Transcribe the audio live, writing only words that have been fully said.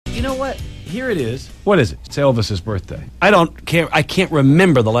you know what? Here it is. What is it? It's Elvis's birthday. I can't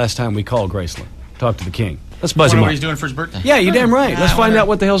remember the last time we called Graceland. Talk to the king. Let's buzz him up. What he's doing for his birthday. Yeah, you're damn right. Let's find out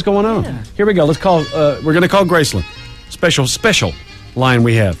what the hell's going on. Yeah. Here we go. Let's call. We're going to call Graceland. Special line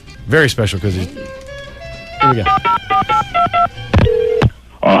we have. Very special because he's. Here we go.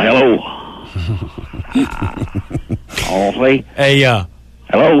 Oh, hello. Honestly. Hey,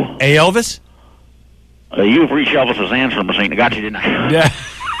 hello. Hey, Elvis. You've reached Elvis's answering machine. I got you, didn't I? Yeah.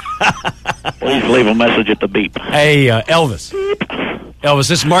 Please leave a message at the beep. Hey, Elvis. Elvis,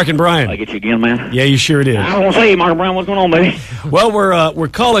 this is Mark and Brian. I get you again, man. Yeah, you sure did. I don't want to say, Mark and Brian, what's going on, baby? Well, we're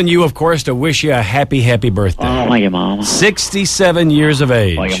calling you, of course, to wish you a happy birthday. Oh, thank you, Mama. 67 years of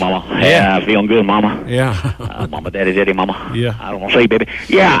age. Thank you, Mama. Yeah, feeling good, Mama. Yeah. Mama, Daddy, Mama. Yeah. I don't want to say, baby.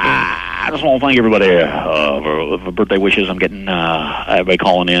 Yeah, I just want to thank everybody for birthday wishes. I'm getting everybody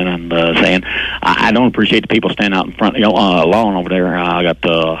calling in and saying I don't appreciate the people standing out in front, lawn over there. I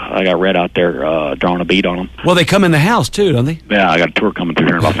got Red out there drawing a bead on them. Well, they come in the house too, don't they? Yeah, I got a tour coming through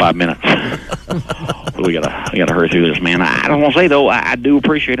here in about 5 minutes. So we gotta hurry through this, man. I don't want to say though, I do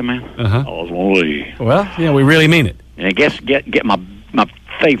appreciate it, man. Uh-huh. I was one of these. Well, yeah, we really mean it. And I guess get my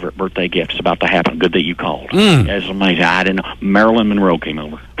favorite birthday gift's about to happen. Good that you called. It's amazing. I didn't know. Marilyn Monroe came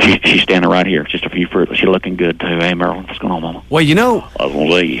over. She's standing right here. Just a few fruit. She's looking good too. Hey, Marilyn, what's going on, Mama? Well, you know, I was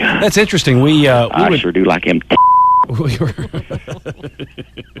gonna say, that's interesting. I sure do like him.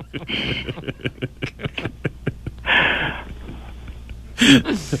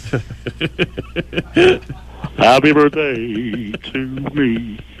 Happy birthday to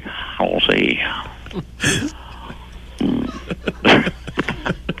me. I'll say.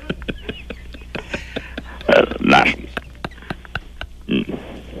 Nice.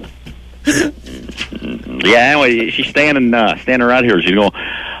 Yeah, anyway, she's standing right here. She's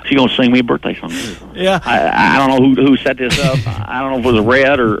gonna sing me a birthday song. Yeah. I don't know who set this up. I don't know if it was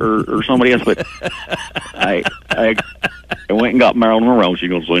Red or somebody else, but I went and got Marilyn Monroe. She's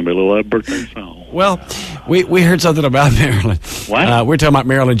gonna sing me a little birthday song. Well, we heard something about Marilyn. What? We were talking about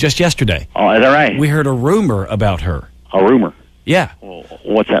Marilyn just yesterday. Oh, is that right? We heard a rumor about her. A rumor? Yeah. Well,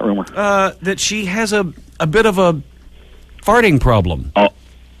 what's that rumor? That she has a bit of a farting problem. Oh,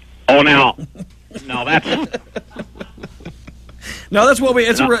 now that's. No, that's what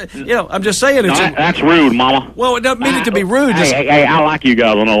I'm just saying. That's rude, Mama. Well, it doesn't mean it to be rude. Hey, I like you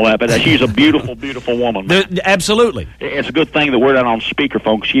guys and all that, but she's a beautiful, beautiful woman. Absolutely. It's a good thing that we're not on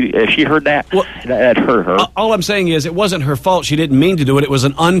speakerphone. If she heard that, that hurt her. All I'm saying is it wasn't her fault. She didn't mean to do it. It was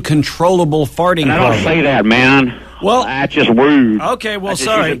an uncontrollable farting problem. I don't say that, man. Well, that's just rude. Okay, well,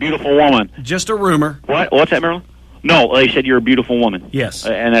 sorry. She's a beautiful woman. Just a rumor. What? What's that, Marilyn? No, they said you're a beautiful woman. Yes.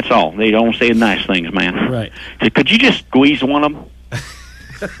 And that's all. They don't say nice things, man. Right. Could you just squeeze one of them?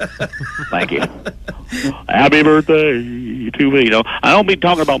 Thank you. Happy birthday to me. I don't be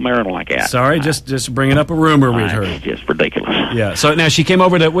talking about Marilyn like that. Sorry, just bringing up a rumor we'd heard. It's just ridiculous. Yeah. So now she came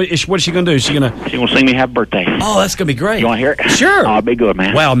over to. What is she going to do? She's going to sing me Happy Birthday. Oh, that's going to be great. You want to hear it? Sure. Oh, it'll be good,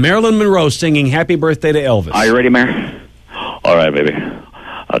 man. Wow, Marilyn Monroe singing Happy Birthday to Elvis. Are you ready, Mary? All right, baby.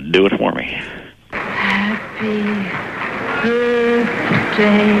 Do it for me. Happy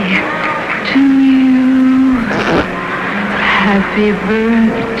birthday to you. Happy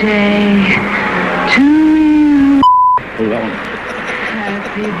birthday to you. Oh, that one.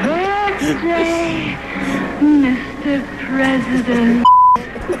 Happy birthday, Mr. President.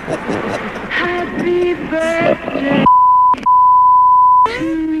 Happy birthday to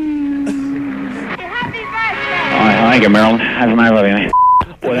you. Happy birthday. All right, thank you, Marilyn. That's a nice love you, man.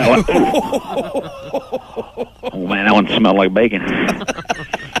 Boy, that one. Oh, man, that one smelled like bacon.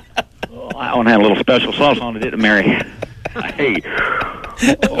 That one had a little special sauce on it, didn't it, Mary? Hey,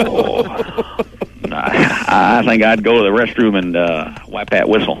 I think I'd go to the restroom and wipe that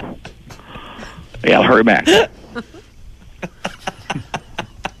whistle. Yeah, I'll hurry back.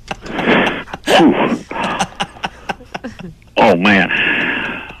 Oh man,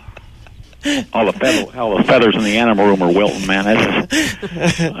 all the feathers in the animal room are wilting, man. This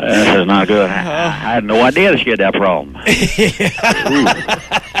is not good. I had no idea that she had that problem.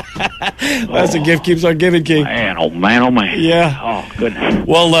 Well, that's a gift keeps on giving, King. Man, oh man, oh man. Yeah. Oh, goodness.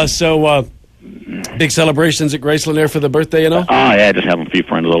 Well, so big celebrations at Graceland there for the birthday, you know? Oh, yeah, just having a few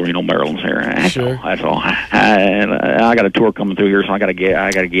friends over. You know, Marilyn's here. That's all. I got a tour coming through here, so I got to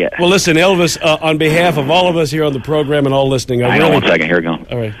get. Well, listen, Elvis, on behalf of all of us here on the program and all listening, Hang on one second. Here we go.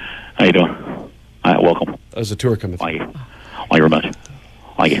 All right. How you doing? All right, welcome. There's a tour coming through. Thank you. Thank you very much.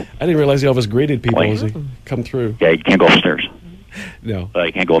 Thank you. I didn't realize Elvis greeted people as he come through. Yeah, you can't go upstairs. No.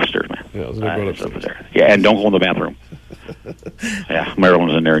 You can't go upstairs, man. Yeah, I was going to go upstairs. Yeah, and don't go in the bathroom. Yeah,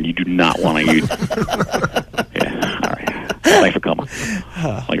 Marilyn's in there, and you do not want to use. Yeah, all right. Thanks for coming.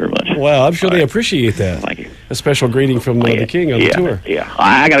 Thank you very much. Well, I'm sure they appreciate that. Thank you. A special greeting from the king on the tour. Yeah,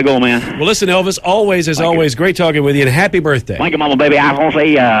 I got to go, man. Well, listen, Elvis, always, as always, great talking with you, and happy birthday. Thank you, Mama, baby. I want to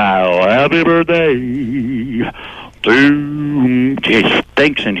say happy birthday to... It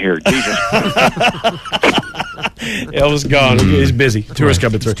stinks in here, Jesus. Elvis gone. He's busy. Tourist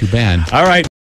coming through. It's too bad. All right.